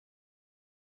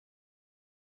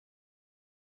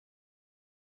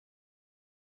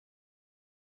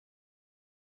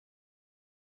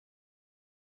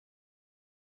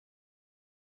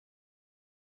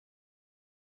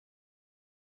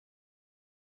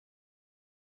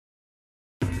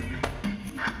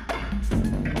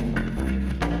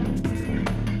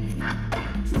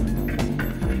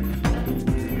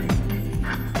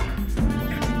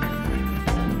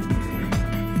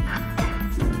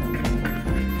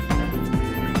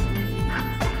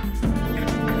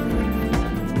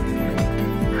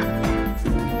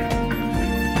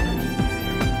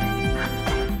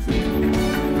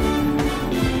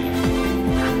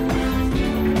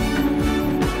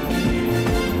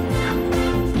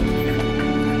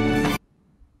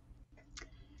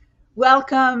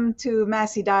Welcome to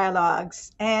Massey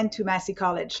Dialogues and to Massey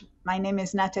College. My name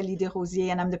is Nathalie Des Rosiers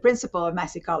and I'm the principal of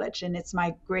Massey College, and it's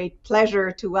my great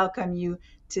pleasure to welcome you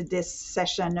to this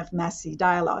session of Massey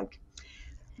Dialogue.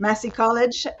 Massey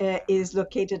College is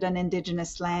located on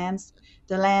Indigenous lands,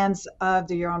 the lands of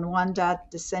the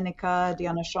Huron-Wendat, the Seneca, the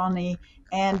Anishinaabe,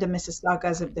 and the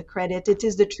Mississaugas of the Credit. It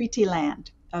is the treaty land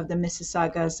of the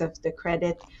Mississaugas of the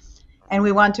Credit. And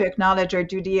we want to acknowledge our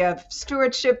duty of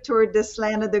stewardship toward this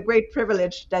land and the great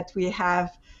privilege that we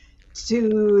have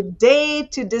today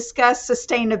to discuss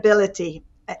sustainability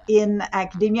in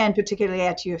academia and particularly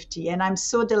at U of T. And I'm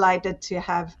so delighted to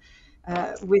have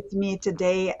with me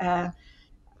today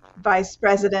Vice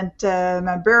President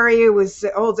Mabury, who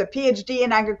holds a PhD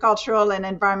in agricultural and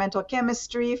environmental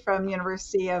chemistry from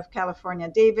University of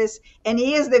California, Davis. And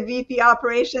he is the VP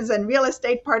Operations and Real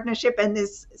Estate Partnership, and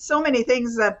there's so many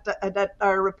things that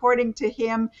are reporting to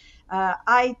him.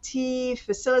 IT,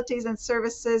 Facilities and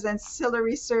Services,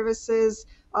 Ancillary Services,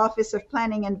 Office of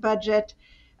Planning and Budget.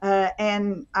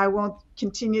 And I won't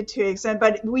continue to examine,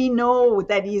 but we know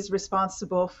that he's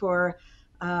responsible for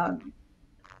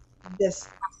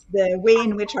the way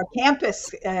in which our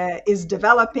campus is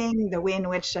developing, the way in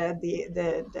which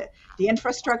the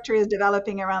infrastructure is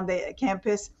developing around the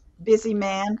campus. Busy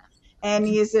man. And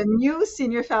he is a new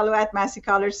senior fellow at Massey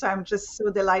College, so I'm just so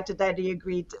delighted that he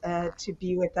agreed to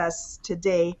be with us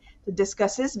today to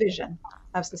discuss his vision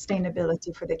of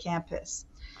sustainability for the campus.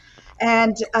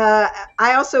 And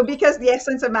I also, because the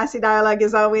essence of Massey Dialogue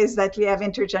is always that we have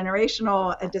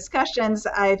intergenerational discussions,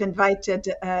 I've invited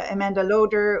Amanda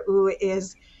Loder, who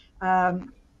is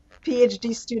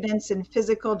PhD students in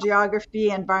physical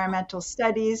geography, environmental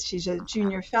studies. She's a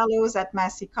junior fellow at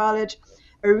Massey College.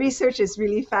 Her research is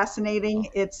really fascinating.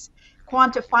 It's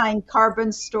quantifying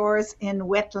carbon stores in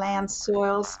wetland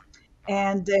soils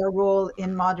and their role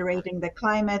in moderating the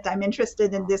climate. I'm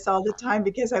interested in this all the time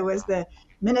because I was the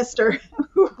minister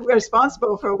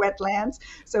responsible for wetlands.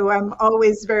 So I'm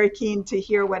always very keen to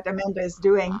hear what Amanda is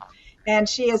doing. And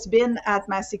she has been at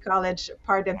Massey College,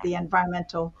 part of the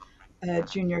environmental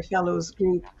Junior Fellows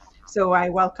group. So I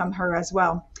welcome her as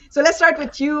well. So let's start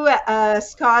with you,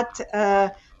 Scott.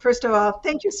 First of all,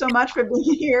 thank you so much for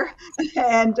being here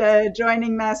and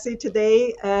joining Massey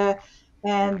today.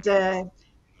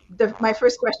 My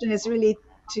first question is really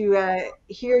to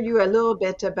hear you a little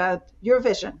bit about your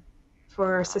vision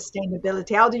for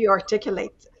sustainability. How do you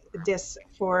articulate this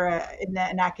for in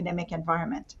an academic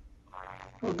environment?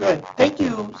 Well, good. Thank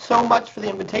you so much for the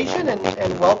invitation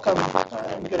and welcome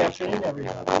and good afternoon,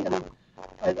 everyone.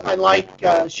 And I like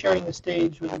sharing the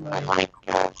stage with my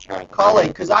colleague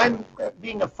because I'm,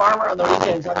 being a farmer on the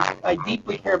weekends, I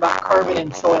deeply care about carbon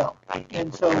and soil.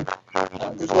 And so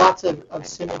there's lots of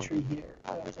symmetry here,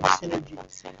 synergy.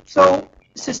 So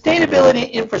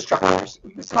sustainability infrastructures,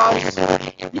 because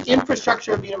the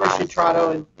infrastructure of the University of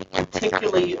Toronto, and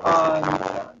particularly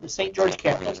on the St. George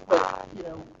campus, but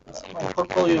my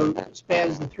portfolio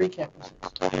spans the three campuses.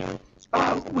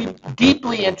 We're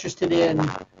deeply interested in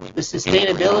the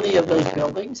sustainability of those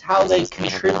buildings, how they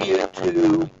contribute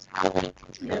to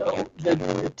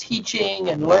the teaching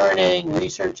and learning,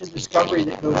 research and discovery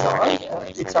that goes on.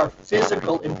 It's our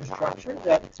physical infrastructure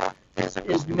that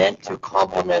is meant to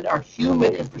complement our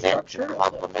human infrastructure,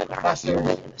 the professors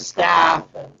and the staff,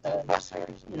 and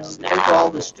all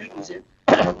the students in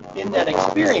that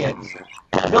experience.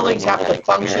 Buildings have to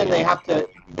function, they have to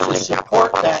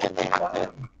support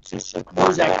that,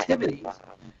 those activities,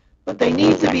 but they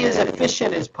need to be as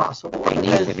efficient as possible.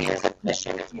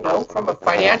 From a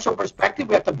financial perspective,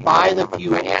 we have to buy the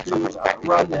fuel to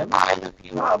run them,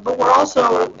 but we're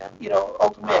also,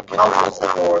 ultimately accountable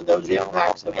for those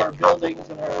impacts of our buildings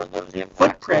and our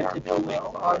footprint, if you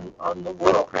will, on the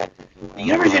world. The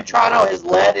University of Toronto has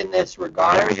led in this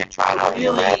regard, really,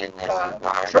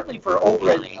 certainly for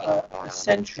over a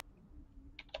century.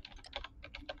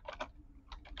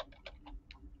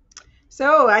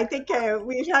 So I think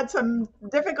we've had some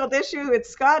difficult issues with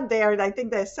Scott there. I think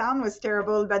the sound was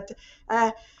terrible, but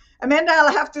Amanda,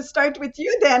 I'll have to start with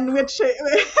you then, which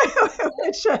was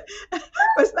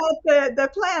not the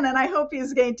plan. And I hope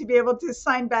he's going to be able to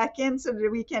sign back in so that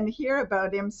we can hear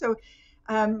about him. So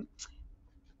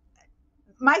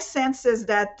my sense is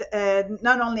that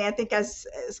not only, I think, as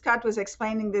Scott was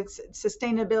explaining, the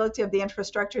sustainability of the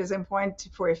infrastructure is important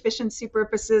for efficiency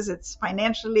purposes. It's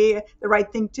financially the right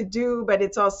thing to do, but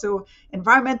it's also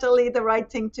environmentally the right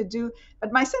thing to do.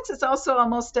 But my sense is also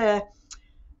almost a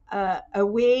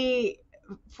way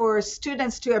for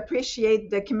students to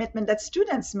appreciate the commitment that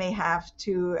students may have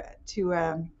to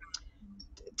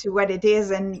what it is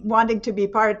and wanting to be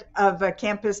part of a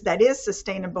campus that is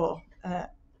sustainable.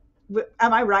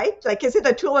 Am I right? Like, is it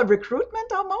a tool of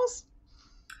recruitment almost?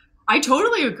 I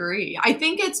totally agree. I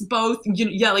think it's both,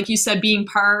 yeah, like you said, being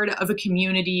part of a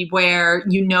community where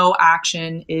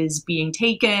action is being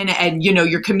taken, and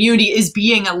your community is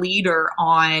being a leader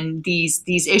on these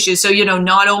issues. So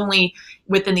not only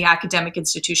within the academic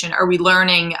institution are we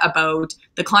learning about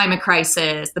the climate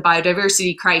crisis, the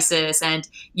biodiversity crisis, and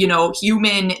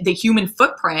the human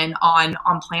footprint on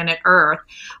planet Earth,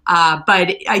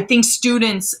 but I think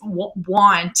students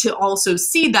want to also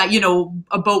see that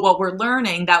about what we're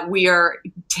learning, that we are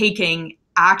taking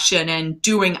action and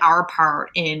doing our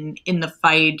part in the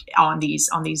fight on these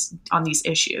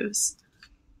issues.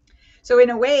 So in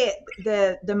a way,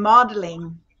 the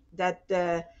modeling that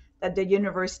the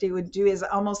university would do is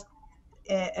almost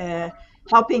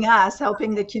helping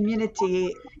the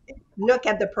community look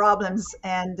at the problems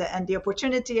and the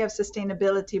opportunity of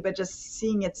sustainability, but just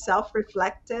seeing itself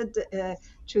reflected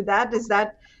through that. Is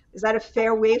that a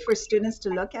fair way for students to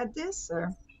look at this? Or?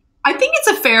 I think it's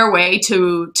a fair way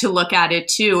to look at it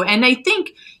too, and I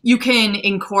think you can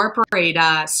incorporate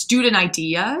student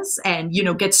ideas and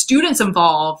get students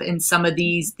involved in some of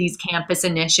these campus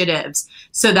initiatives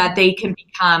so that they can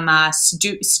become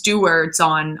stewards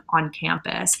on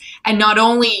campus, and not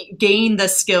only gain the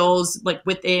skills like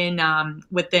within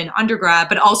undergrad,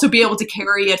 but also be able to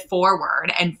carry it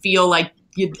forward and feel like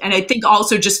and I think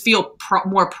also just feel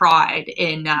more pride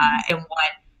in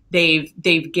what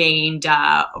they've gained,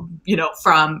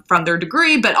 from their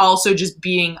degree, but also just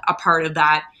being a part of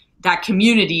that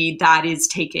community that is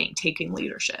taking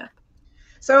leadership.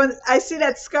 So I see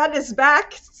that Scott is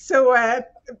back. So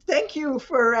thank you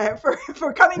for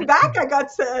coming back. I got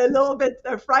a little bit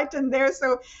frightened there.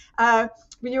 So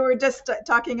you were just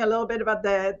talking a little bit about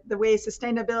the way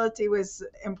sustainability was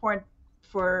important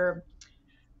for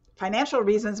financial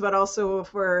reasons, but also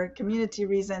for community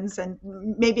reasons. And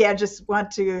maybe I just want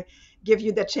to give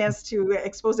you the chance to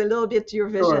expose a little bit to your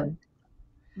vision.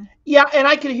 Sure. Yeah, and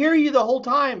I could hear you the whole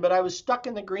time, but I was stuck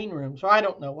in the green room, so I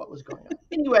don't know what was going on.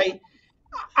 Anyway,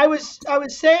 I was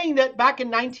saying that back in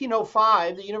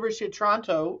 1905, the University of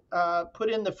Toronto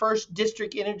put in the first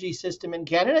district energy system in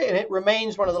Canada, and it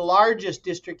remains one of the largest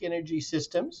district energy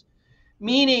systems,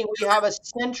 meaning we have a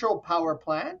central power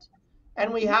plant,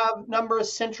 and we have a number of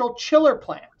central chiller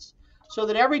plants, so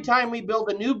that every time we build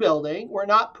a new building, we're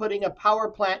not putting a power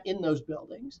plant in those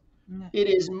buildings. It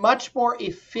is much more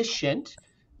efficient.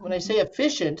 When I say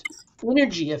efficient,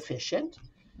 energy efficient,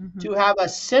 to have a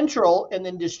central and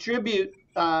then distribute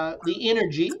the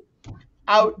energy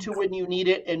out to when you need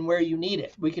it and where you need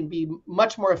it. We can be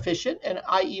much more efficient, and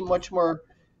i.e. much more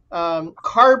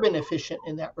carbon efficient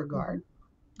in that regard.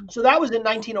 So that was in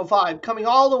 1905, coming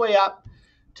all the way up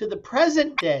to the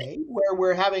present day, where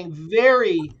we're having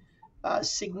very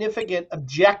significant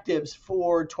objectives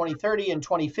for 2030 and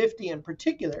 2050 in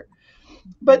particular.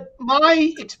 But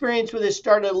my experience with this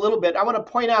started a little bit. I want to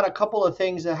point out a couple of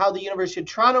things of how the University of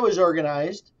Toronto is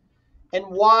organized and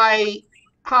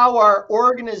how our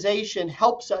organization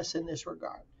helps us in this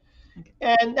regard.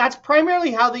 And that's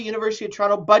primarily how the University of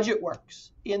Toronto budget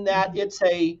works, in that it's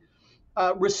a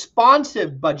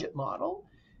responsive budget model.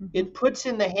 It puts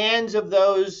in the hands of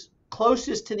those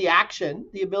closest to the action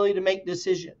the ability to make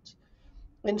decisions.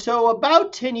 And so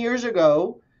about 10 years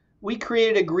ago, we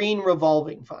created a green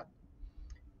revolving fund.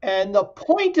 And the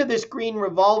point of this green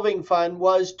revolving fund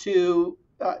was to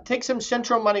take some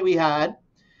central money we had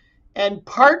and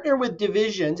partner with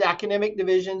divisions, academic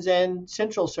divisions and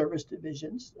central service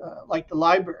divisions, like the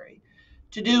library,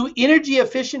 to do energy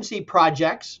efficiency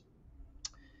projects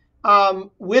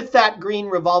with that green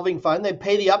revolving fund. They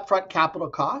pay the upfront capital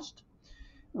cost.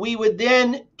 We would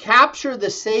then capture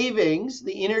the savings,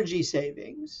 the energy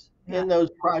savings in those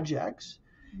projects,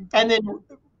 and then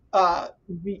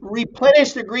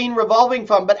replenish the green revolving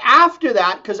fund. But after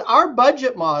that, because our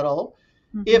budget model,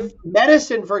 if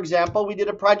medicine, for example, we did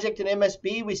a project in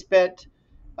MSB, we spent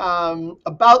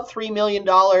about $3 million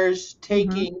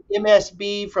taking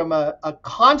MSB from a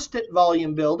constant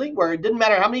volume building where it didn't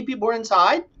matter how many people were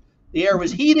inside. The air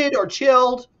was heated or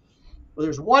chilled, whether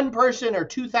there's one person or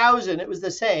 2,000, it was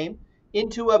the same,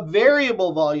 into a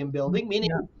variable volume building, meaning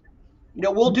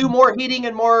we'll do more heating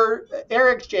and more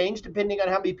air exchange depending on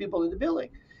how many people in the building.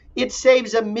 It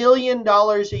saves $1 million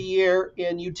a year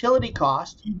in utility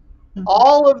cost.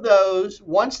 All of those,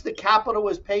 once the capital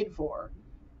was paid for,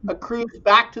 accrues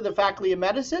back to the Faculty of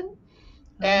Medicine,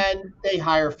 and they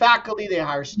hire faculty, they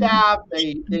hire staff,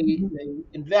 they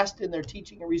invest in their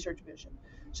teaching and research mission.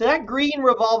 So that green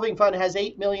revolving fund has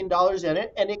 $8 million in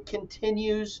it, and it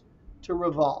continues to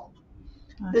revolve.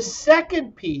 The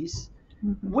second piece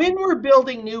When we're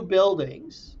building new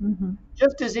buildings, Mm-hmm.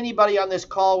 just as anybody on this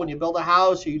call, when you build a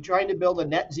house, are you trying to build a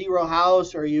net zero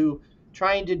house? Are you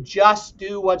trying to just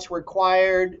do what's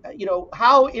required?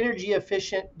 How energy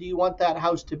efficient do you want that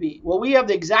house to be? Well, we have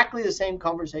exactly the same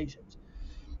conversations.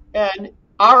 And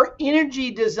our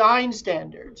energy design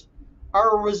standards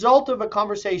are a result of a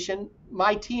conversation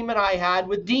my team and I had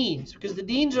with deans, because the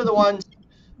deans are the ones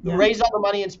who raise all the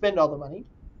money and spend all the money.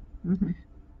 Mm-hmm.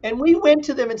 And we went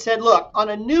to them and said, look, on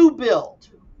a new build,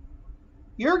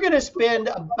 you're going to spend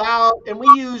about, and we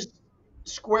use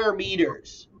square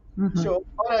meters. Mm-hmm. So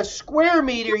on a square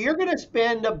meter, you're going to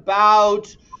spend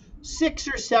about $600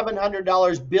 or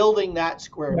 $700 building that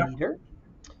square meter.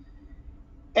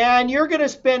 And you're going to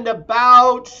spend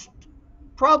about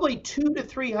probably $200 to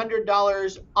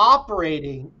 $300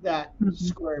 operating that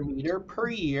square meter per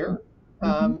year,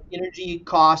 energy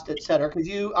cost, et cetera. Because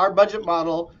our budget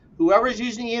model, whoever's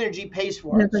using the energy pays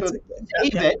for it. So if you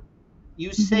save it,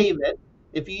 you save it.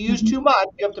 If you use too much,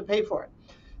 you have to pay for it.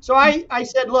 So I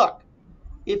said, look,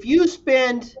 if you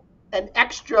spend an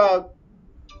extra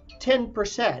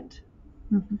 10%,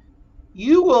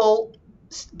 you will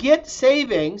get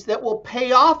savings that will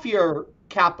pay off your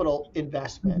capital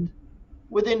investment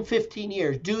within 15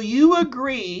 years. Do you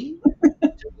agree to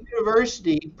the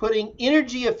university putting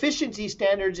energy efficiency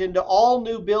standards into all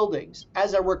new buildings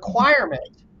as a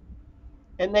requirement?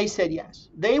 And they said yes.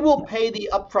 They will pay the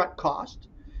upfront cost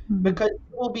because it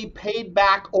will be paid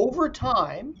back over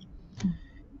time.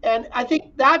 And I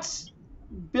think that's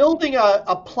building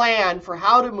a plan for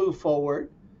how to move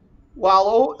forward.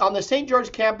 While on the St.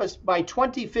 George campus, by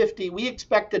 2050, we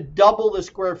expect to double the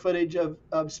square footage of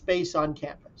space on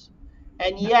campus.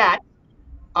 And yet,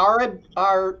 our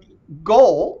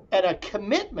goal and a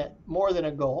commitment, more than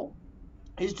a goal,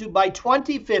 is to, by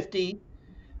 2050,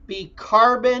 be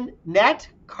net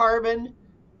carbon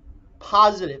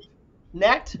positive,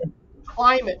 net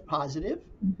climate positive,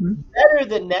 better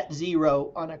than net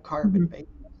zero on a carbon basis.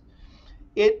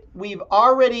 We've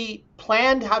already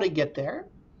planned how to get there.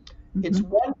 It's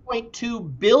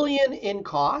 $1.2 billion in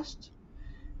cost.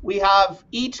 We have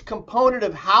each component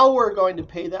of how we're going to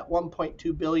pay that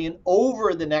 $1.2 billion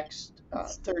over the next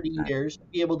 30 years to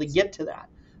be able to get to that.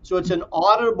 So it's an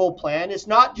auditable plan. It's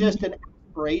not just an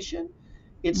aspiration.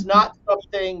 It's not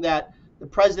something that the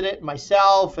president and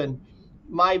myself and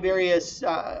my various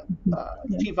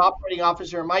chief operating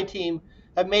officer and my team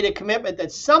have made a commitment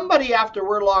that somebody after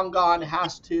we're long gone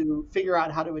has to figure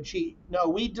out how to achieve. No,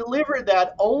 we delivered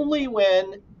that only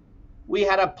when we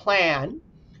had a plan,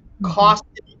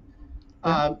 costed,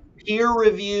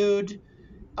 peer-reviewed,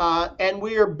 and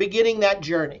we are beginning that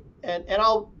journey. And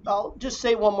I'll just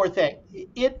say one more thing.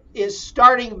 It is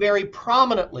starting very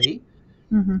prominently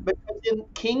because in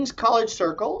King's College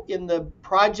Circle, in the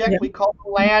project we call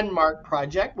the Landmark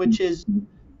Project, which is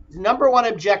the number one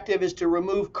objective is to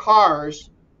remove cars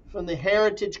from the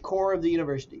heritage core of the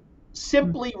university.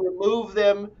 Simply remove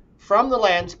them from the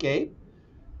landscape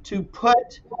to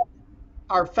put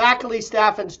our faculty,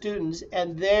 staff, and students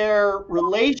and their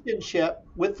relationship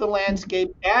with the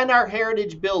landscape and our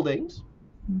heritage buildings,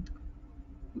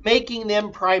 making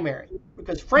them primary.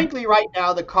 Because frankly, right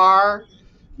now, the car,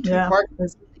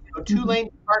 two lane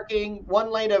parking,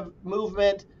 1 lane of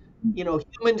movement,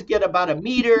 humans get about a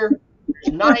meter,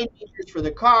 there's 9 meters for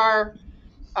the car.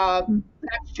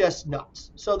 That's just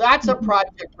nuts. So that's a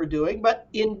project we're doing. But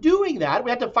in doing that, we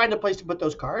have to find a place to put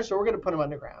those cars. So we're going to put them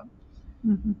underground.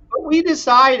 But we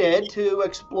decided to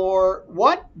explore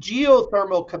what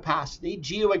geothermal capacity,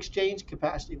 geo-exchange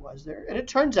capacity was there. And it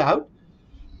turns out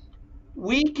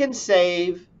we can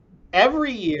save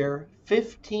every year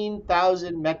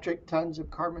 15,000 metric tons of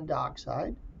carbon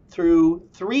dioxide through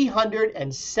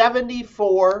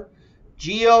 374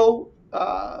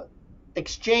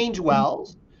 geo-exchange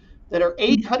wells that are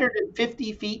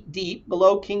 850 feet deep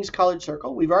below King's College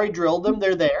Circle. We've already drilled them.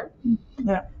 They're there.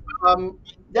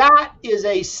 That is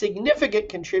a significant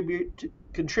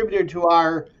contributor to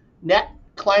our net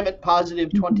climate positive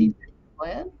 2050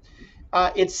 plan.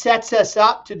 It sets us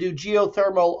up to do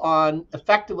geothermal on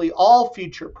effectively all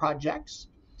future projects.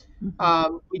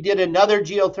 We did another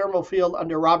geothermal field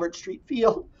under Robert Street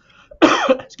Field,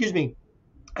 excuse me,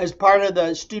 as part of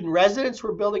the student residence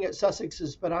we're building at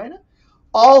Sussex's Spadina.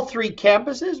 All 3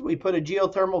 campuses, we put a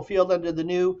geothermal field under the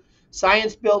new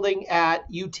science building at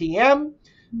UTM.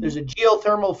 There's a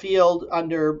geothermal field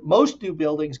under most new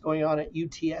buildings going on at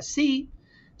UTSC.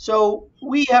 So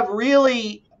we have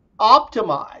really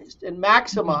optimized and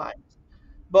maximized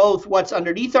both what's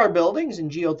underneath our buildings in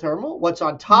geothermal, what's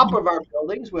on top of our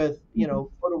buildings with,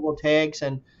 photovoltaics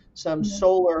and some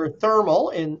solar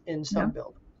thermal in some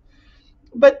buildings.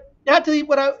 But Natalie,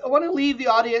 what I want to leave the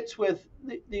audience with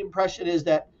the impression is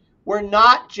that we're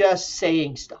not just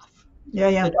saying stuff Yeah,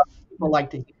 yeah. that other people like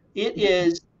to hear. It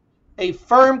is a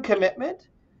firm commitment.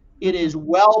 It is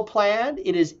well planned.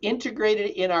 It is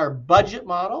integrated in our budget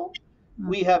model.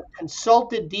 We have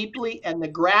consulted deeply, and the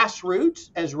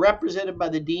grassroots, as represented by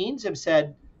the deans, have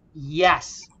said,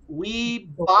 yes, we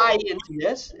buy into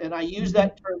this. And I use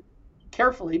that term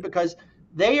carefully because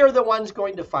they are the ones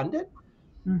going to fund it.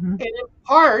 Mm-hmm. And in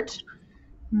part,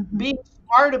 being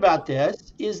smart about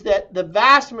this is that the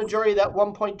vast majority of that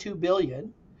 1.2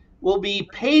 billion will be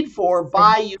paid for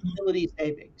by utility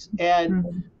savings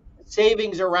and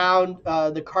savings around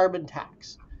the carbon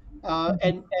tax,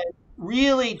 and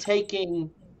really taking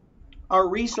our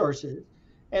resources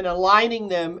and aligning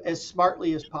them as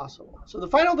smartly as possible. So the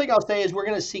final thing I'll say is we're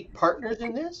going to seek partners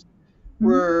in this.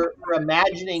 We're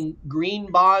imagining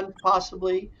green bonds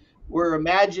possibly. We're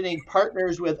imagining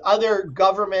partners with other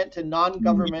government and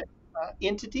non-government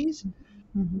entities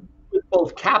with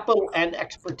both capital and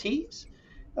expertise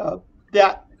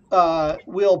that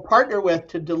we'll partner with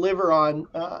to deliver on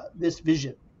this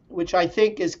vision, which I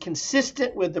think is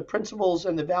consistent with the principles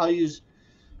and the values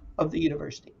of the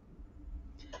university.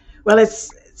 Well, it's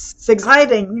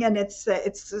exciting, and it's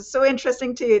so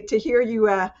interesting to hear you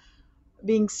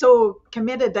being so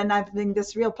committed and having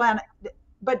this real plan.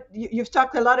 But you've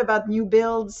talked a lot about new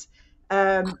builds.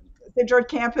 The George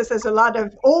campus has a lot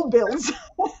of old builds,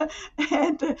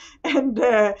 and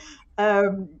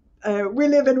we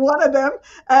live in one of them.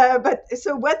 But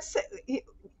so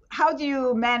how do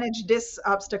you manage this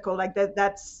obstacle? Like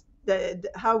that's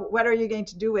how, what are you going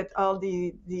to do with all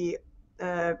the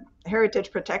heritage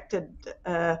protected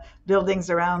buildings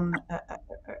around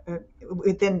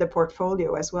within the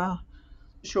portfolio as well?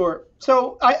 Sure.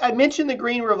 So I mentioned the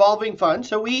Green Revolving Fund.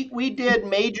 So we did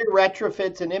major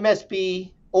retrofits in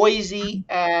MSB, OISE,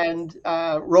 and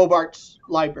Robarts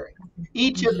Library.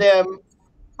 Each of them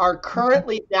are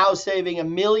currently now saving $1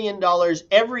 million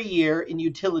every year in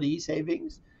utility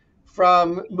savings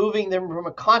from moving them from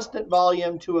a constant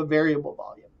volume to a variable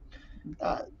volume.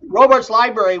 Robarts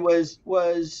Library was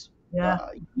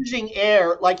using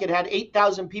air like it had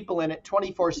 8,000 people in it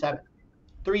 24/7,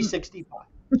 365.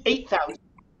 8,000.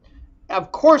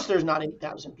 Of course, there's not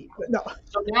 8,000 people. No.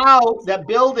 So now that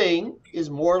building is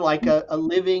more like a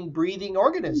living, breathing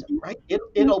organism, right?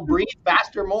 It'll breathe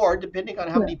faster, more, depending on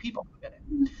how many people live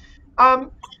in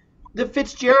it. The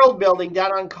Fitzgerald building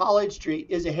down on College Street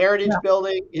is a heritage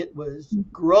building. It was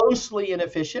grossly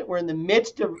inefficient. We're in the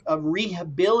midst of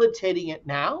rehabilitating it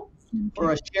now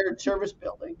for a shared service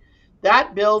building.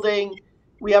 That building,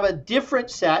 we have a different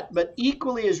set, but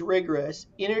equally as rigorous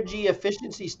energy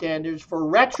efficiency standards for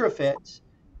retrofits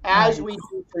as we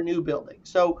do for new buildings.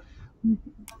 So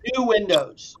new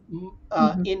windows,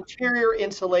 interior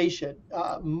insulation,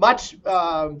 much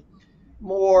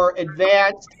more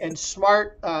advanced and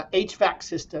smart HVAC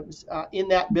systems in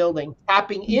that building,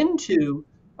 tapping into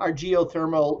our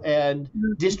geothermal and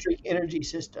district energy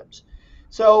systems.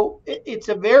 So it's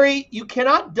you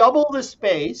cannot double the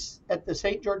space at the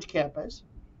St. George campus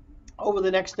over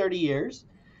the next 30 years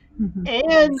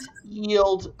and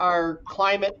yield our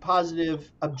climate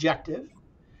positive objective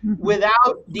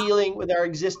without dealing with our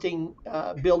existing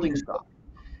building stock.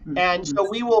 And so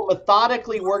we will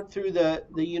methodically work through the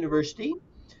university.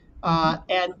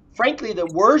 And frankly, the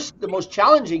most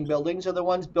challenging buildings are the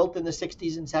ones built in the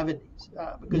 60s and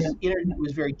 70s because internet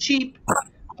was very cheap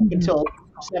up until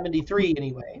 73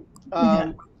 anyway.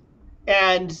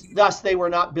 And thus they were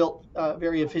not built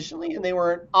very efficiently, and they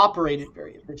weren't operated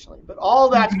very efficiently. But all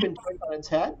that's been turned on its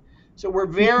head. So we're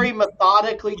very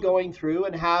methodically going through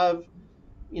and have,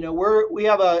 we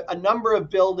have a number of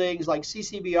buildings like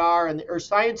CCBR and the Earth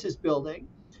Sciences building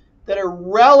that are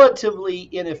relatively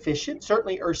inefficient,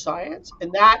 certainly Earth Science,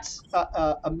 and that's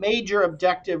a major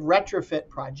objective retrofit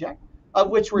project of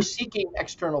which we're seeking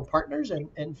external partners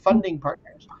and funding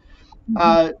partners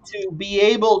to be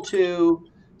able to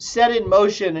set in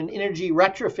motion an energy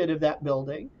retrofit of that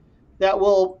building that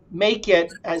will make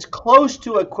it as close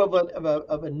to equivalent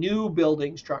of a new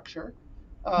building structure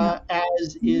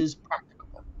as is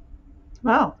practicable.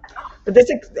 Wow, but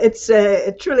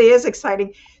it truly is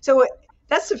exciting. So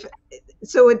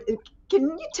can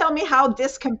you tell me how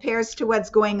this compares to what's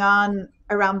going on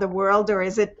around the world, or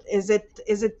is it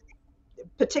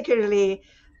particularly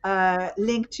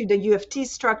linked to the UFT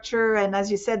structure? And as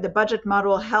you said, the budget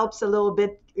model helps a little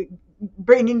bit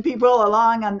bringing people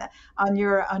along on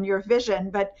your vision.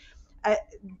 But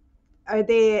are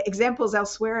there examples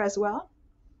elsewhere as well?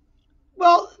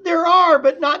 Well, there are,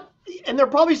 but not, and there are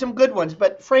probably some good ones.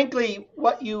 But frankly,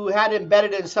 what you had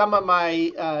embedded in some of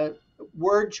my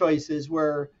word choices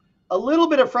were a little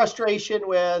bit of frustration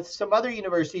with some other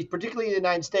universities, particularly in the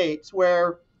United States,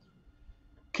 where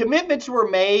commitments were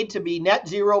made to be net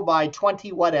zero by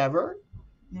 20 whatever,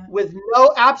 with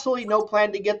absolutely no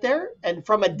plan to get there, and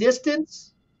from a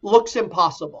distance looks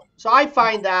impossible. So I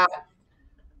find that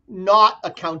not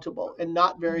accountable and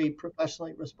not very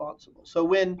professionally responsible. So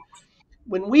when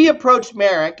we approached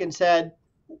Merrick and said,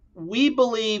 we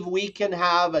believe we can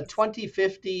have a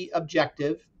 2050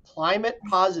 objective, climate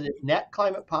positive, net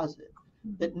climate positive,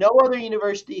 that no other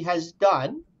university has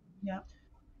done. Yeah.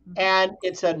 And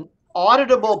it's an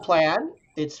auditable plan.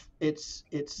 It's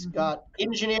got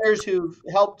engineers who've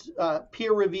helped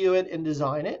peer review it and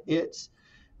design it. It's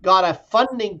got a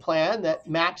funding plan that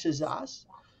matches us.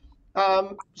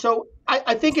 So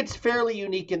I think it's fairly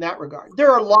unique in that regard.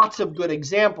 There are lots of good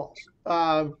examples,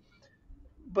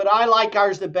 but I like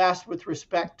ours the best with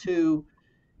respect to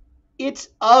it's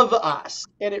of us,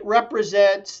 and it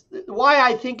represents why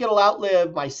I think it'll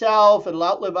outlive myself, it'll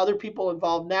outlive other people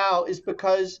involved now, is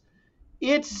because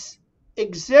it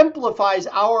exemplifies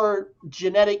our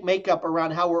genetic makeup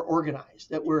around how we're organized,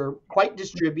 that we're quite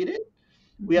distributed.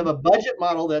 We have a budget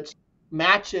model that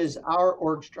matches our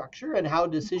org structure and how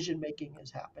decision making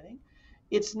is happening.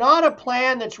 It's not a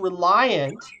plan that's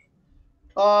reliant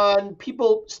on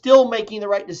people still making the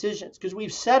right decisions, because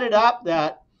we've set it up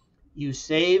that you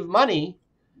save money,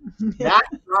 that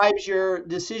drives your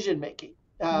decision making.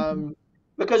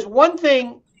 Because one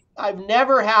thing I've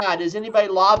never had is anybody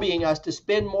lobbying us to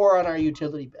spend more on our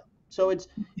utility bill. So it's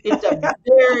a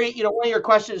very, one of your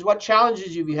questions, what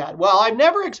challenges have you had? Well, I've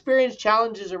never experienced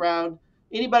challenges around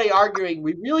anybody arguing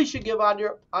we really should give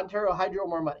Ontario Hydro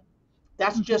more money.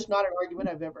 That's just not an argument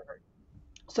I've ever heard.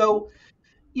 So,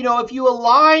 if you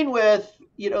align with,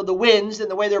 the winds and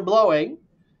the way they're blowing,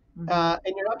 and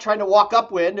you're not trying to walk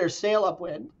upwind or sail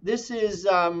upwind, this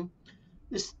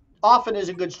often is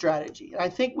a good strategy. And I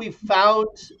think we've found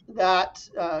that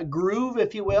groove,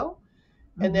 if you will,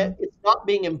 and that it's not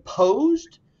being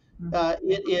imposed.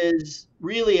 It is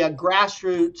really a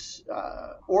grassroots,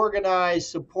 organized,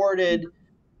 supported,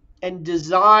 and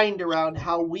designed around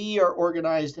how we are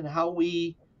organized and how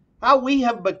we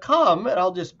have become, and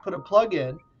I'll just put a plug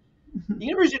in. The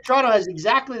University of Toronto has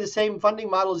exactly the same funding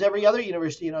model as every other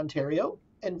university in Ontario.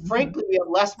 And frankly, we have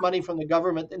less money from the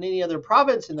government than any other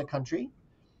province in the country.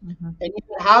 And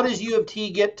even how does U of T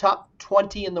get top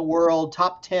 20 in the world,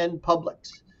 top 10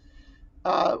 publics?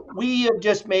 We have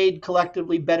just made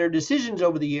collectively better decisions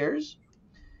over the years,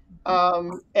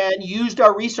 and used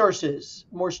our resources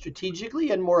more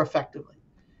strategically and more effectively.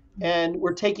 And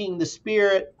we're taking the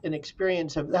spirit and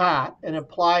experience of that and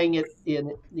applying it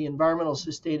in the environmental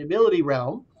sustainability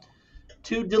realm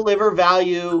to deliver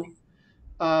value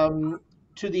to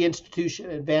the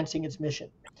institution, advancing its mission.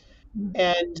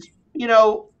 And,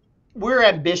 we're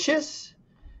ambitious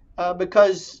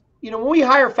because, when we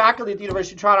hire faculty at the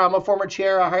University of Toronto, I'm a former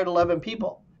chair, I hired 11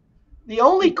 people. The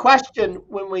only question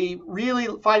when we really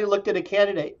finally looked at a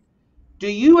candidate, do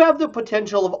you have the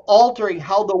potential of altering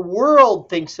how the world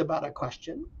thinks about a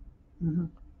question?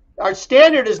 Our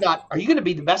standard is not, are you going to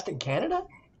be the best in Canada?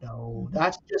 No,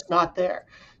 that's just not there.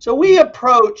 So we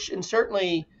approach, and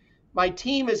certainly my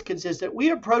team is consistent,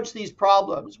 we approach these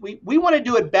problems. We want to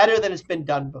do it better than it's been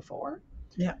done before.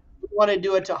 Yeah. We want to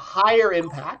do it to higher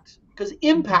impact, because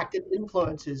impact and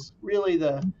influence is really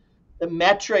the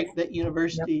metric that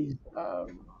universities,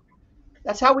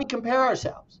 that's how we compare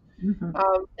ourselves.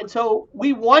 And so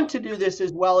we want to do this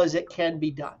as well as it can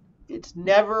be done. It's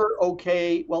never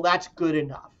okay, well, that's good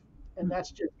enough. And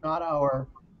that's just not our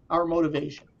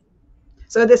motivation.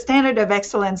 So the standard of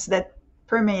excellence that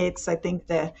permeates, I think,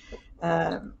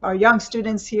 our young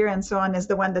students here and so on is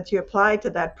the one that you apply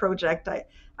to that project,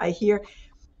 I hear.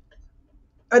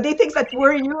 Are they things that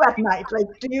worry you at night? Like,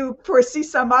 do you foresee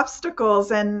some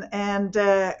obstacles, and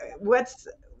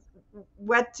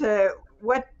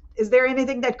what is there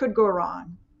anything that could go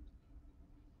wrong?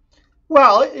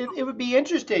 Well, it would be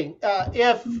interesting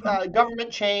if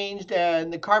government changed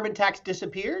and the carbon tax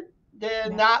disappeared.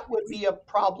 Then that would be a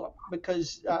problem,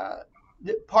 because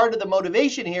part of the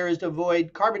motivation here is to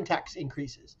avoid carbon tax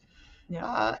increases.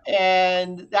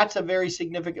 And that's a very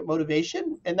significant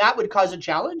motivation, and that would cause a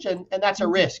challenge, and that's a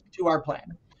risk to our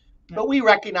plan. But we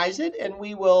recognize it, and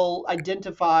we will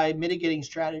identify mitigating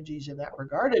strategies in that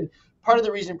regard. And part of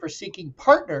the reason for seeking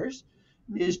partners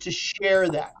is to share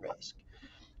that risk.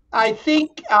 I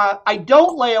think I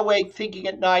don't lay awake thinking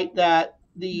at night that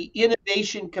the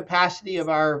innovation capacity of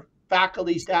our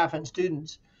faculty, staff, and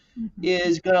students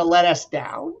is going to let us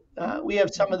down. We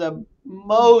have some of the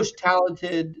most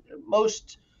talented,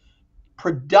 most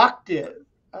productive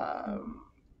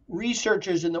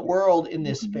researchers in the world in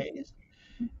this space.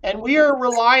 And we are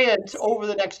reliant over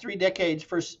the next 3 decades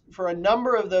for a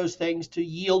number of those things to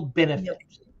yield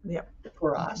benefits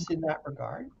for us in that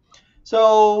regard.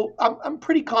 So I'm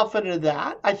pretty confident of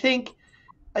that. I think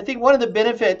one of the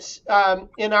benefits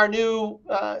in our new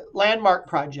landmark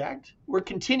project, we're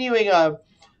continuing a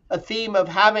theme of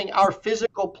having our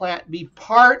physical plant be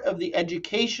part of the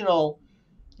educational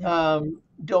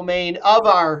domain of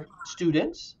our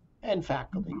students and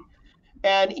faculty.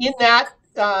 And in that,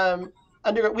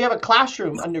 we have a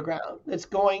classroom underground that's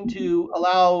going to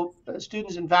allow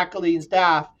students and faculty and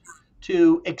staff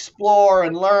to explore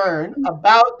and learn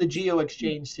about the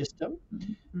geo-exchange system.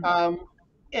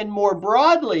 And more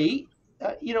broadly,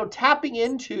 tapping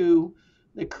into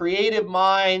the creative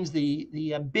minds,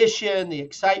 the ambition, the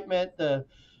excitement,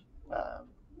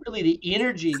 really the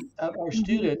energy of our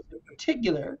students in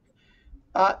particular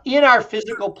in our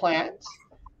physical plants,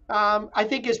 I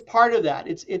think is part of that.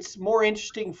 It's more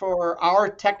interesting for our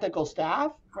technical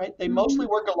staff, right? They mostly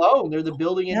work alone. They're the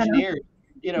building engineers,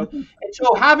 and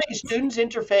so having students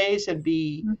interface and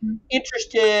be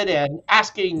interested and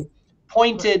asking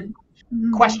pointed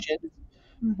questions,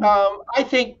 I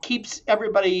think keeps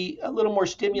everybody a little more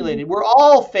stimulated. We're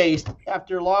all faced,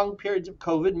 after long periods of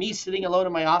COVID, me sitting alone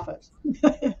in my office,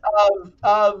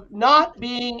 of not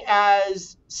being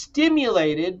as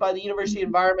stimulated by the university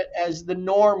environment as the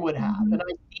norm would have, and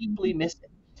I deeply miss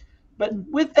it. But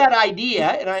with that idea,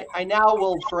 and I now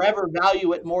will forever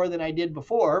value it more than I did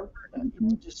before,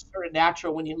 just sort of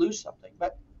natural when you lose something.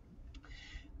 But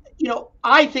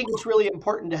I think it's really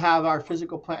important to have our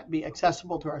physical plant be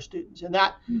accessible to our students, and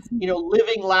that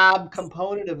living lab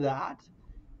component of that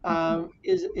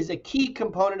is a key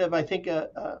component of, I think, an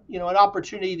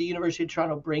opportunity the University of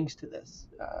Toronto brings to this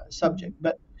subject.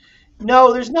 But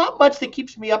no, there's not much that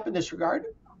keeps me up in this regard,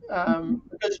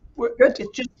 because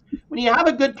it's just when you have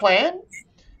a good plan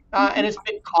and it's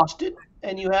been costed,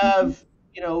 and you have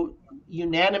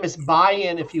unanimous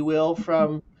buy-in, if you will,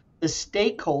 from the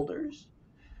stakeholders.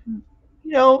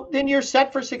 Then you're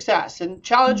set for success, and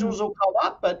challenges will come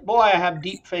up. But boy, I have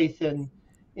deep faith in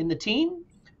the team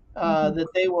that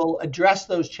they will address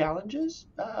those challenges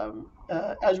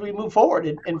as we move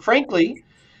forward. And frankly,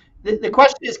 the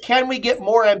question is, can we get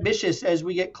more ambitious as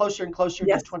we get closer and closer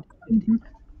to 2050?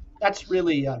 That's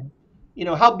really, how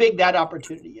big that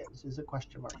opportunity is a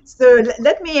question mark. So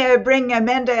let me bring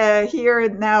Amanda here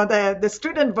now, the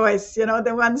student voice,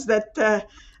 the ones that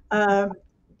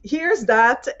hears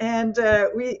that. And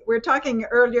we're talking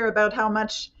earlier about how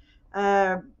much,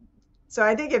 so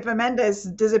I think if Amanda has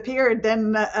disappeared,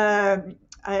 then that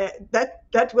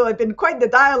will have been quite the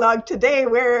dialogue today,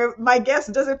 where my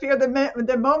guests disappear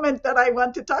the moment that I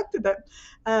want to talk to them.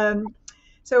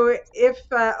 So if,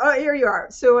 here you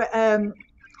are. So I'm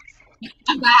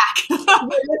back.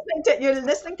 you're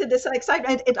listening to this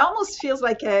excitement. It almost feels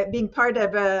like being part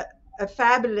of a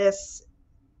fabulous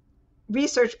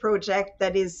research project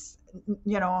that is,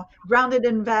 grounded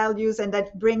in values and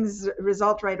that brings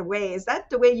result right away. Is that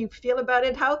the way you feel about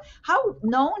it? How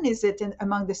known is it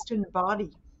among the student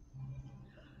body?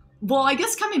 Well, I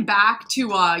guess coming back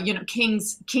to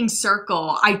King's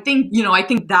Circle, I think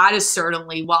that is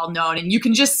certainly well known, and you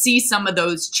can just see some of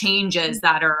those changes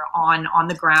that are on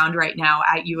the ground right now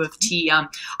at U of T.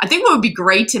 I think what would be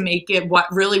great to make it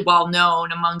really well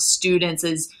known among students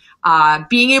is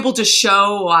being able to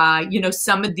show,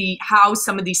 how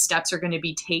some of these steps are going to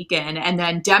be taken, and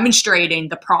then demonstrating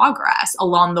the progress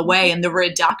along the way and the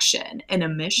reduction in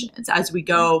emissions as we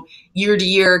go year to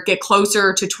year, get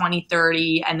closer to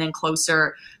 2030, and then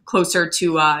closer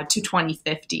to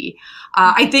 2050.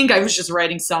 I think I was just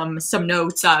writing some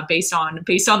notes based on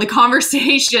the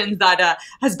conversations that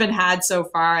has been had so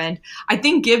far, and I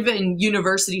think given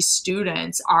university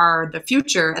students are the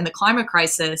future, and the climate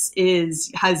crisis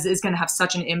is going to have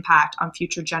such an impact on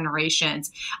future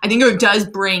generations, I think it does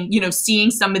bring,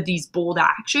 seeing some of these bold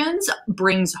actions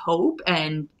brings hope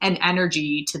and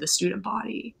energy to the student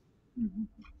body. Mm-hmm.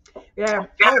 Yeah,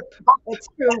 hope. That's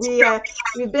true.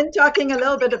 We've been talking a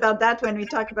little bit about that when we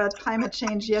talked about climate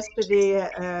change yesterday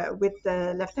with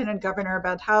the Lieutenant Governor,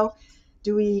 about how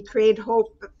do we create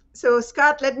hope. So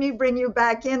Scott, let me bring you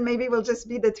back in. Maybe we'll just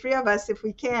be the three of us if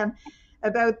we can.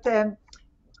 About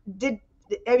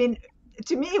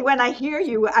to me, when I hear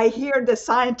you, I hear the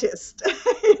scientist,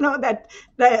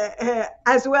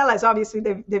 as well as obviously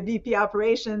the VP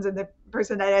operations and the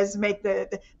person that has make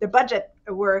the budget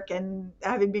work, and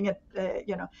having been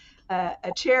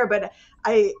a chair. But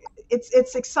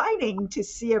it's exciting to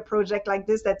see a project like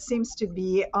this that seems to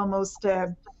be almost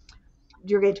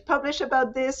you're going to publish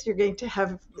about this. You're going to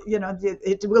have,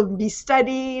 it will be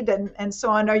studied and so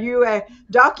on. Are you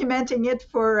documenting it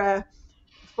for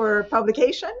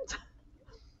publication?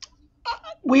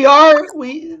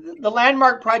 The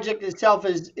landmark project itself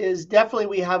is definitely,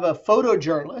 we have a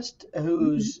photojournalist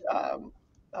who's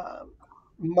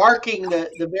marking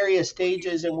the various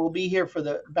stages and will be here for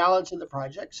the balance of the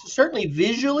project. So certainly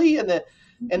visually and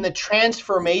the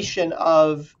transformation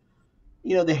of,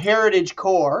 the heritage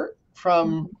core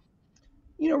from,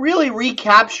 really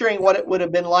recapturing what it would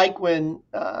have been like when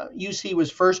UC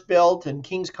was first built and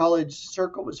King's College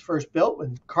Circle was first built,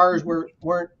 when cars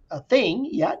weren't a thing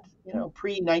yet,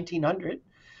 pre-1900.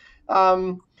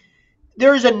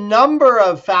 There's a number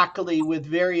of faculty with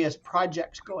various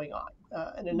projects going on,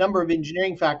 and a number of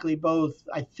engineering faculty, both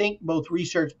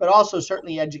research, but also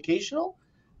certainly educational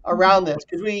around this.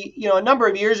 Because a number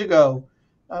of years ago,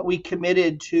 we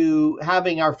committed to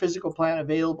having our physical plan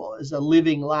available as a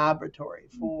living laboratory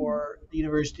for the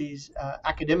university's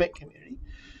academic community.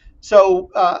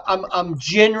 So I'm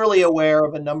generally aware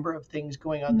of a number of things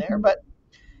going on there. But,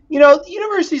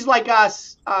 universities like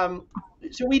us,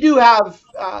 so we do have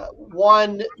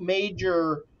one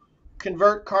major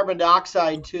convert carbon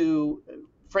dioxide to,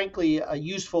 frankly, a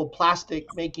useful plastic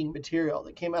making material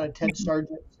that came out of Ted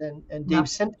Sargent's and Dave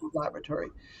Sinton's laboratory.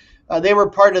 They were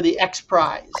part of the X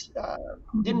Prize.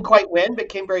 Didn't quite win, but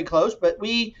came very close. But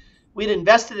we'd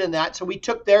invested in that, so we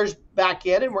took theirs back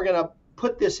in, and we're going to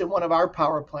put this in one of our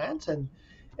power plants and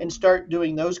start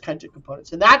doing those kinds of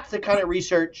components. And that's the kind of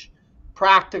research,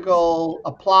 practical,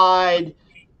 applied,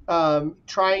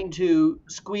 trying to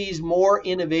squeeze more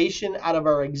innovation out of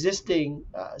our existing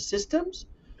systems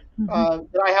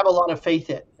that I have a lot of faith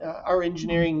in. Our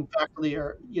engineering faculty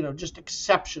are, just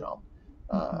exceptional.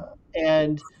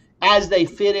 And as they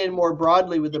fit in more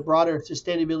broadly with the broader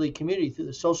sustainability community through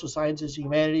the social sciences,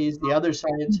 humanities, the other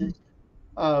sciences,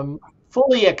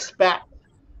 fully expect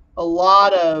a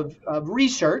lot of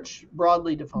research,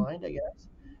 broadly defined, I guess,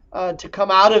 to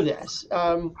come out of this.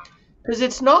 Because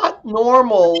it's not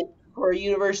normal for a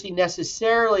university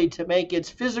necessarily to make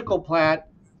its physical plant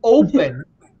open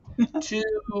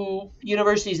to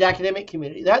university's academic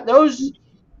community. Those,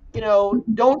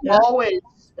 don't always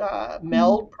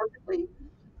meld perfectly.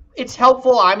 It's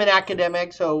helpful. I'm an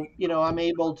academic, so I'm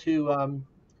able to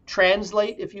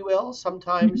translate, if you will,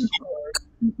 sometimes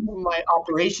for my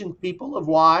operations people of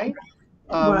why.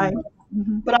 Right.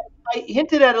 But I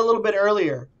hinted at it a little bit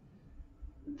earlier.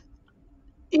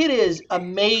 It is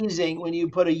amazing when you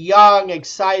put a young,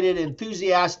 excited,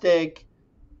 enthusiastic,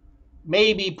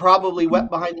 maybe probably wet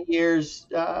behind the ears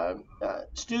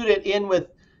student in with,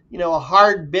 a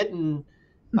hard-bitten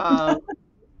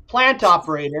plant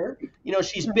operator.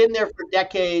 She's been there for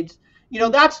decades.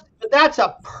 That's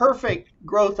a perfect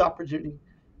growth opportunity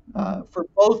for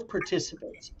both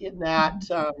participants in that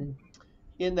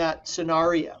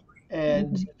scenario.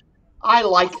 And I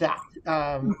like that.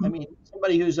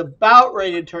 Somebody who's about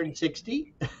ready to turn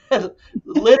 60,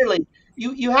 literally,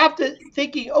 you have to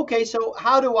thinking, okay, so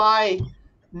how do I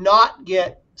not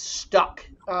get stuck?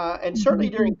 And certainly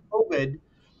during COVID,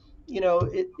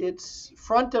 it's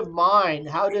front of mind.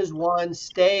 How does one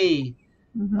stay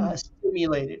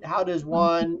stimulated? How does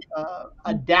one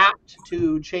adapt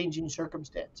to changing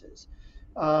circumstances?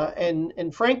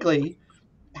 And frankly,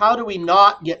 how do we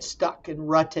not get stuck and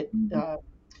rutted?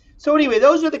 So anyway,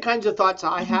 those are the kinds of thoughts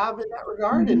I have in that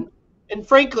regard. And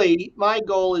frankly, my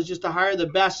goal is just to hire the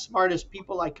best, smartest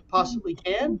people I could possibly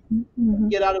can and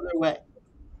get out of their way.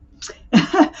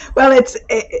 Well,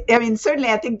 certainly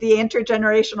I think the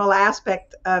intergenerational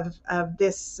aspect of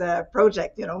this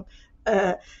project,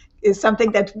 is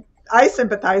something that I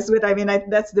sympathize with.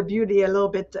 That's the beauty a little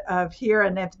bit of here,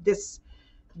 and if this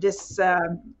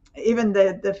even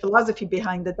the philosophy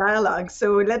behind the dialogue.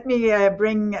 So let me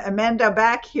bring Amanda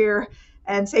back here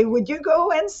and say, would you go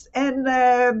and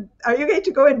are you going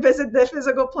to go and visit the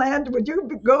physical plant? Would you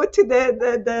go to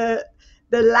the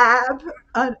lab?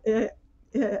 I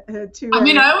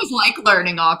always like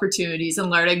learning opportunities and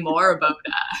learning more about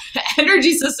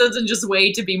energy systems and just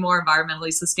way to be more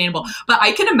environmentally sustainable. But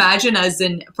I can imagine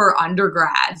for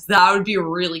undergrads, that would be a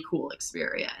really cool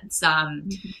experience.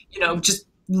 Just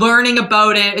learning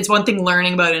about it. It's one thing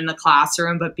learning about it in the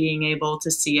classroom, but being able to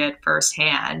see it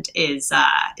firsthand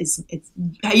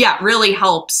really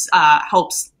helps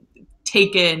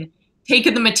take in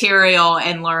the material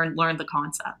and learn the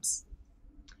concepts.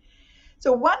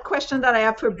 So one question that I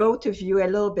have for both of you a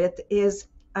little bit is,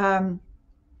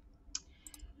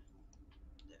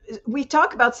 we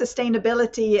talk about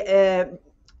sustainability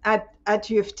at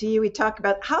U of T. We talk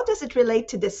about how does it relate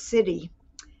to the city?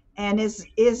 and is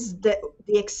the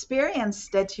experience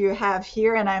that you have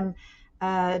here, and I'm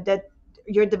that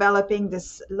you're developing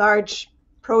this large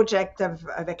project of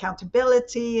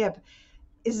accountability,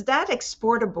 is that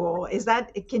exportable?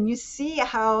 Can you see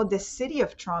how the city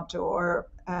of Toronto or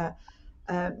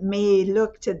may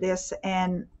look to this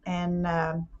and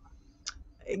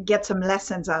get some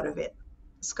lessons out of it?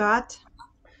 Scott?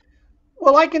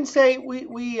 Well, I can say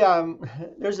we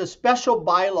there's a special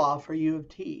bylaw for U of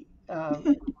T.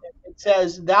 It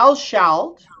says, "Thou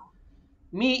shalt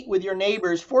meet with your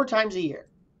neighbors 4 times a year."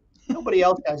 Nobody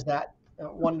else has that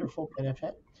wonderful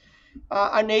benefit.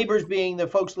 Our neighbors being the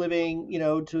folks living,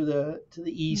 to the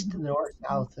east and north,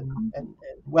 south, and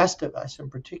west of us in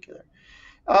particular.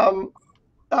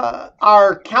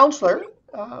 Our counselor,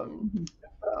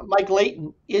 Mike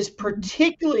Layton, is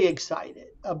particularly excited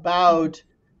about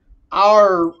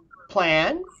our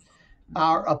plan,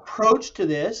 our approach to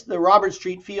this, the Robert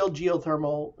Street Field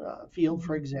geothermal field,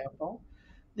 for example,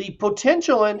 the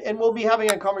potential, and we'll be having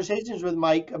conversations with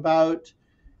Mike about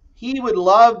he would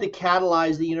love to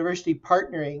catalyze the university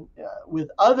partnering with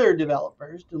other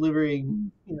developers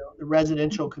delivering, the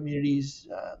residential communities,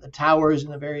 the towers,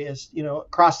 and the various,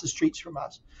 across the streets from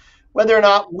us, whether or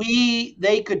not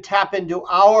they could tap into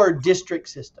our district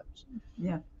systems.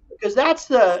 Yeah, because that's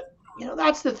the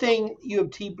thing U of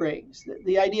T brings,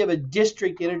 the idea of a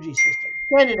district energy system.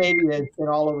 Scandinavia has been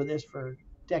all over this for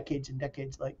decades and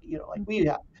decades, like we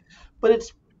have, but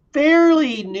it's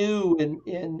fairly new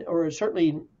or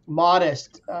certainly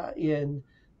modest in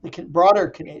the broader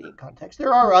Canadian context.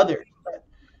 There are others, but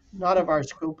not of our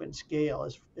scope and scale,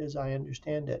 as I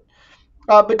understand it.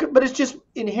 But it's just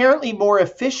inherently more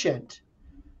efficient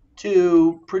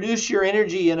to produce your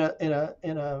energy in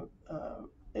a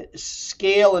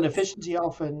scale and efficiency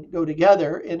often go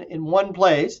together in one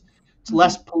place. It's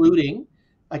less polluting.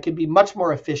 I can be much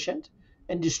more efficient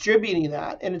and distributing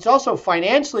that, and it's also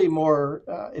financially more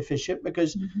efficient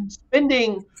because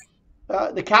spending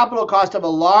the capital cost of a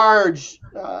large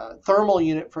thermal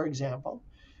unit, for example,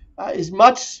 is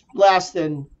much less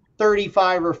than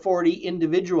 35 or 40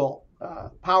 individual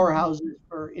powerhouses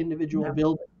for individual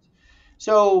buildings.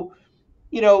 So,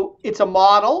 it's a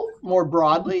model more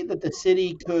broadly that the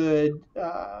city could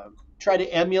try to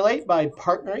emulate by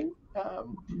partnering.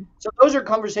 So those are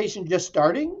conversations just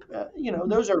starting.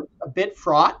 Those are a bit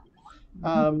fraught.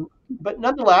 But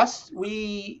nonetheless,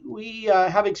 we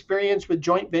have experience with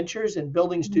joint ventures in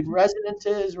building student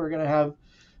residences. We're going to have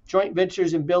joint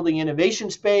ventures in building innovation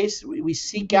space. We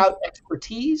seek out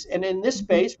expertise. And in this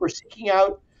space, we're seeking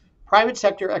out private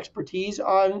sector expertise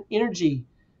on energy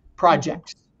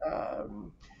projects,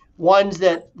 ones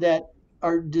that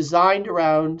are designed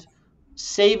around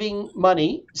saving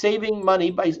money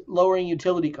by lowering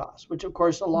utility costs, which of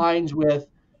course aligns with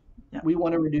we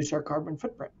want to reduce our carbon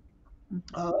footprint.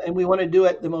 And we want to do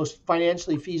it the most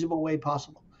financially feasible way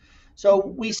possible. So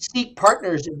we seek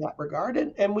partners in that regard,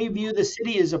 and we view the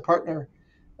city as a partner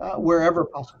wherever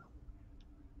possible.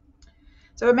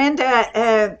 So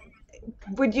Amanda,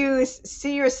 would you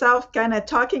see yourself kind of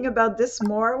talking about this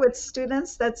more with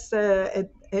students?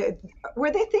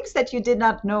 Were there things that you did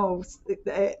not know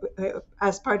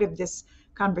as part of this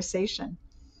conversation?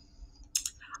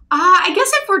 I guess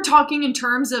if we're talking in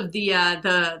terms of the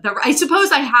I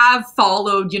suppose I have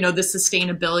followed, the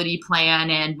sustainability plan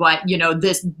and what,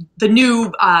 the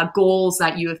new goals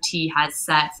that U of T has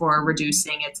set for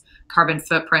reducing its carbon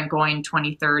footprint going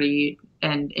 2030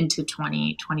 and into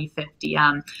 2050.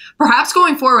 Perhaps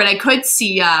going forward, I could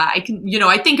see, I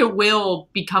think it will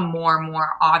become more and more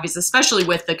obvious, especially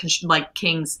with the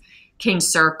King's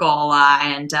Circle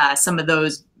and some of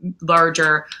those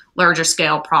larger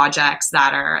scale projects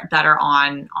that are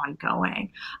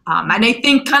ongoing. And I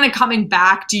think kind of coming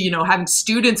back to, having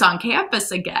students on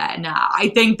campus again, I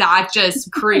think that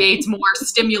just creates more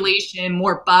stimulation,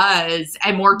 more buzz,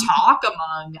 and more talk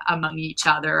among each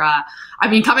other.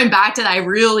 Coming back to that, I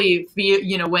really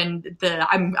feel, when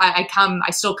I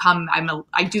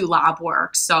do lab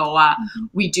work. So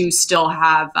we do still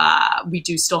have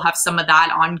some of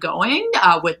that ongoing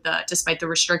despite the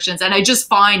restrictions. And I just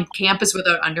find campus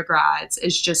without undergrads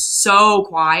is just so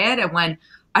quiet. And when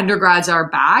undergrads are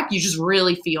back, you just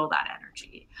really feel that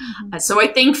energy. So I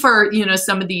think for,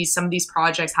 some of these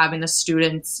projects, having the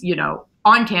students,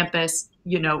 on campus,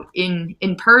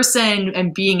 in person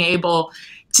and being able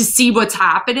to see what's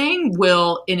happening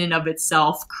will in and of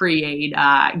itself create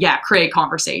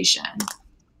conversation.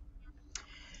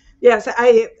 Yes,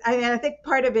 I think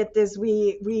part of it is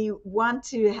we want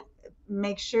to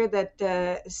make sure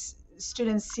that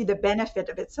students see the benefit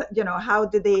of it. So, how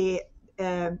do they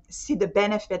see the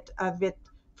benefit of it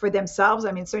for themselves.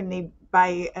 I mean, certainly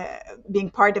by being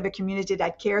part of a community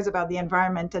that cares about the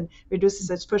environment and reduces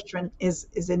its footprint is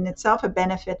in itself a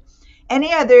benefit.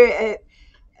 Any other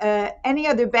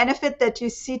benefit that you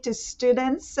see to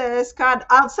students, Scott,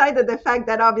 outside of the fact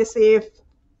that obviously if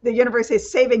the university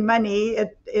is saving money,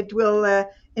 it will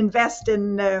invest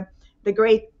in the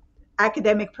great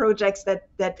academic projects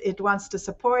that it wants to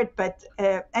support, but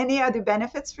any other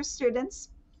benefits for students?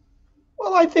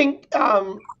 Well, I think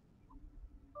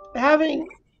having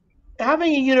a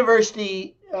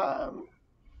university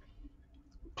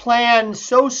plan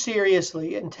so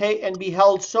seriously and be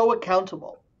held so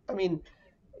accountable. I mean,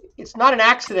 it's not an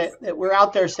accident that we're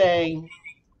out there saying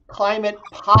climate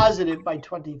positive by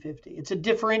 2050. It's a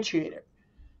differentiator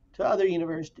to other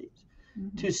universities.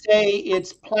 Mm-hmm. To say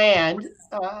it's planned,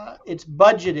 it's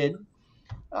budgeted,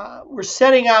 we're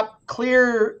setting up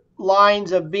clear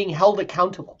lines of being held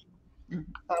accountable.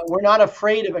 We're not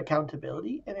afraid of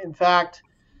accountability. And in fact,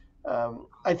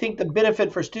 I think the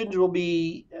benefit for students will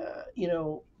be,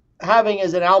 having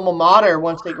as an alma mater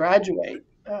once they graduate,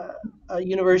 a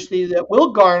university that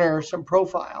will garner some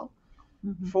profile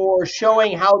for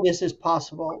showing how this is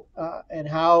possible and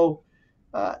how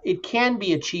it can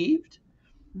be achieved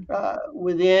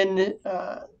within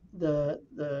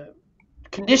the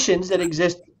conditions that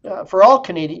exist for all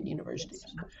Canadian universities.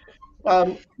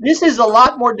 This is a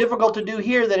lot more difficult to do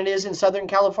here than it is in Southern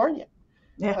California.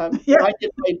 Yeah. I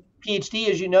did my PhD,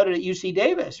 as you noted, at UC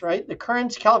Davis, right? The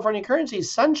California currency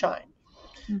is sunshine.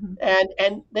 Mm-hmm.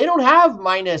 And they don't have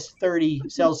minus 30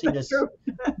 Celsius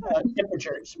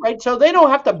temperatures, right? So they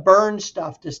don't have to burn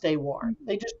stuff to stay warm.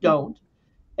 They just don't.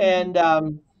 And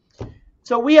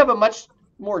so we have a much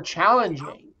more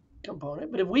challenging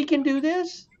component. But if we can do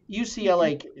this,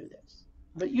 UCLA can do this.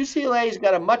 But UCLA's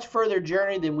got a much further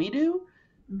journey than we do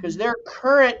because their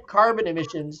current carbon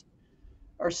emissions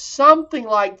are something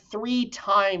like 3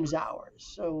 times ours.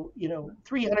 So,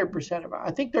 300% of ours.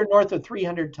 I think they're north of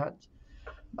 300 tons,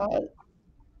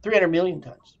 300 million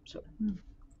tons. So,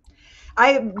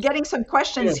 I'm getting some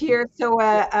questions here. So,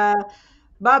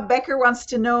 Bob Becker wants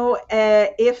to know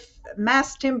if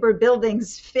mass timber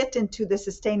buildings fit into the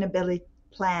sustainability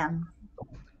plan.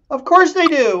 Of course they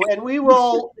do. And we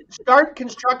will start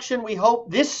construction, we hope,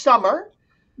 this summer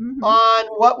on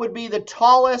what would be the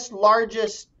tallest,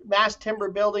 largest mass timber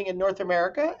building in North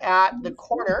America at the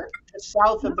corner, just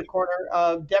south of the corner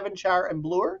of Devonshire and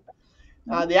Bloor.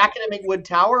 The Academic Wood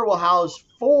Tower will house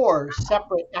 4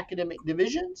 separate academic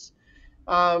divisions.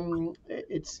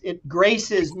 It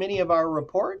graces many of our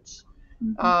reports.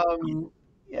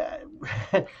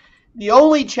 The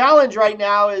only challenge right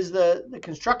now is the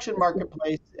construction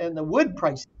marketplace and the wood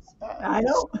prices. I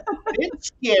know. It's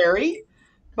scary,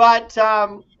 but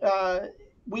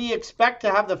we expect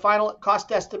to have the final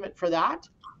cost estimate for that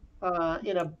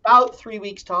in about 3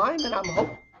 weeks' time, and I'm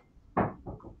hoping.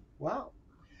 Wow.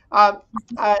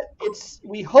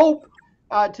 We hope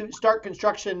to start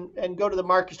construction and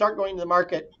start going to the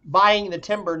market, buying the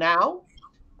timber now,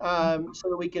 so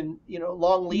that we can,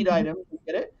 long lead item to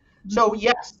get it. So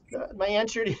yes, my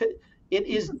answer to it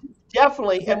is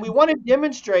definitely, and we want to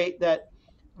demonstrate that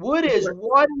wood is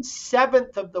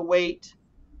 1/7 of the weight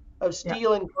of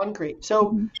steel and concrete.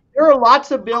 So there are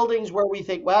lots of buildings where we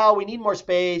think, well, we need more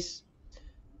space.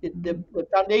 The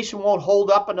foundation won't hold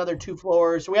up another 2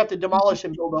 floors, so we have to demolish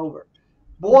and build over.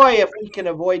 Boy, if we can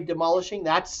avoid demolishing,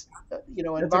 that's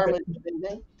environmentally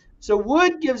thing. So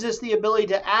wood gives us the ability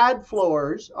to add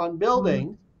floors on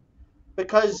buildings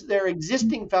because their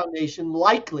existing foundation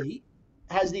likely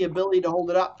has the ability to hold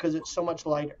it up because it's so much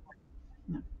lighter.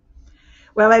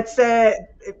 Well, it's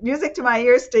music to my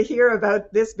ears to hear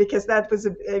about this because that was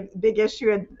a big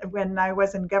issue when I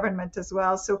was in government as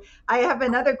well. So I have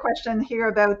another question here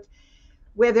about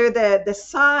whether the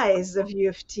size of U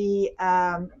of T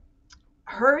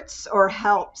hurts or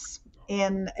helps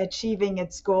in achieving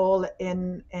its goal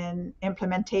in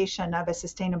implementation of a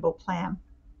sustainable plan.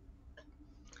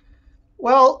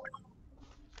 Well,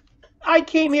 I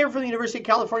came here from the University of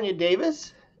California,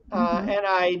 Davis. And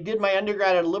I did my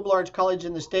undergrad at a liberal arts college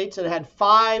in the States that had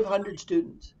 500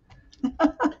 students.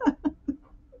 The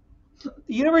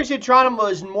University of Toronto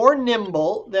was more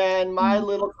nimble than my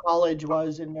little college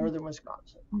was in northern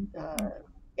Wisconsin.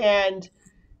 And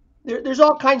there's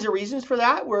all kinds of reasons for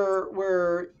that.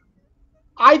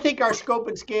 I think our scope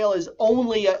and scale is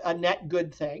only a net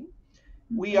good thing.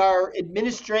 We are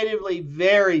administratively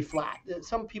very flat.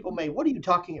 Some people may, what are you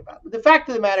talking about? But the fact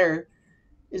of the matter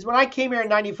is when I came here in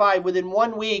 95, within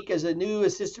 1 week as a new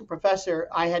assistant professor,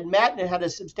 I had met and had a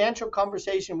substantial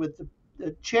conversation with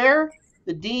the chair,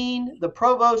 the dean, the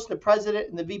provost, the president,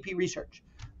 and the VP research.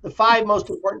 the 5 most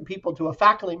important people to a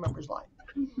faculty member's life.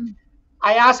 Mm-hmm.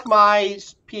 I asked my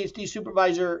PhD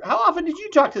supervisor, how often did you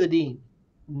talk to the dean?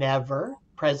 Never.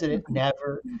 President,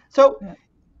 never. So Yeah.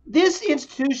 this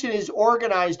institution is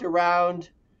organized around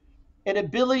an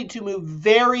ability to move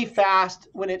very fast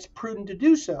when it's prudent to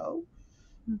do so.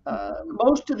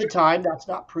 Most of the time, that's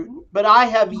not prudent, but I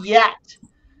have yet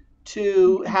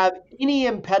to have any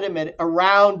impediment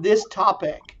around this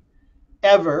topic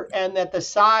ever, and that the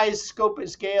size, scope, and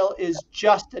scale is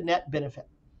just a net benefit.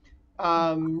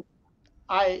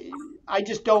 I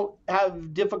just don't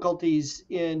have difficulties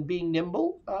in being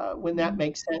nimble when that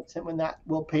makes sense and when that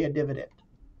will pay a dividend.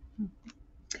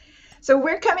 So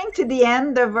we're coming to the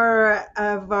end of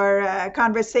our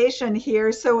conversation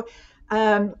here. So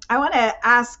I want to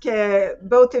ask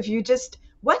both of you just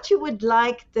what you would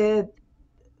like the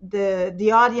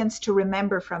audience to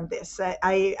remember from this.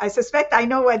 I suspect I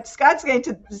know what Scott's going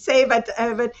to say, but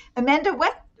Amanda,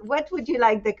 what would you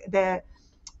like the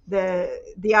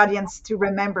audience to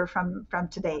remember from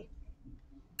today?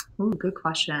 Ooh, good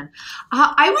question.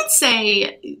 I would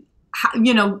say,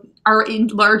 our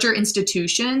larger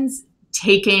institutions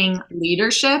taking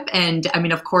leadership, and I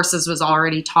mean, of course, this was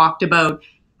already talked about,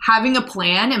 having a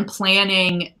plan and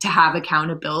planning to have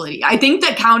accountability. I think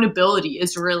that accountability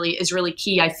is really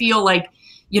key. I feel like,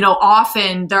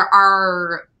 often there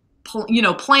are,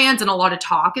 plans and a lot of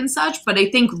talk and such, but I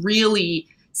think really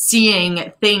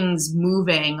seeing things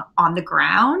moving on the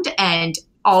ground and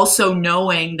also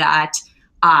knowing that,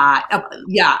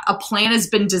 a plan has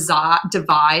been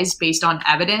devised based on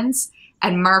evidence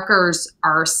and markers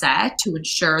are set to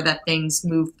ensure that things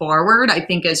move forward, I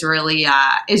think is really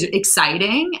is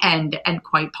exciting and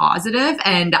quite positive.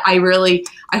 And I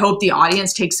hope the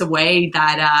audience takes away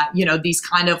that, these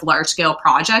kind of large scale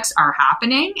projects are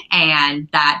happening and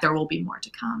that there will be more to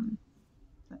come.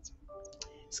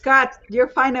 Scott, your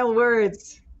final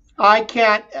words. I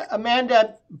can't,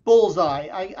 Amanda, bullseye.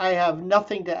 I have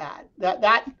nothing to add.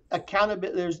 That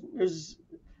accountability,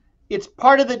 it's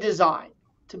part of the design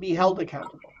to be held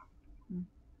accountable.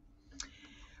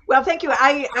 Well, thank you.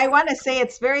 I want to say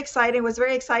it's very exciting. It was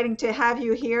very exciting to have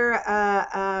you here,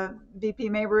 VP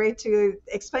Mabury, to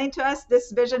explain to us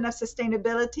this vision of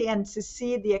sustainability and to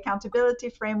see the accountability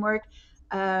framework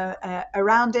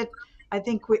around it. I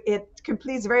think it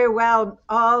completes very well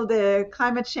all the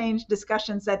climate change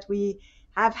discussions that we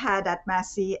have had at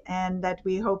Massey and that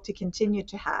we hope to continue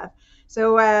to have.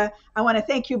 So I want to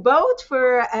thank you both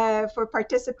for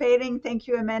participating. Thank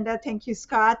you, Amanda. Thank you,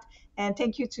 Scott. And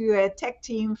thank you to tech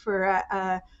team for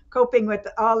coping with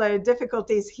all our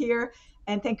difficulties here.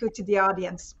 And thank you to the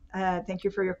audience. Thank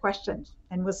you for your questions.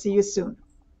 And we'll see you soon.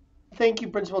 Thank you,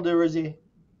 Principal Des Rosiers.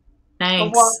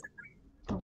 Thanks.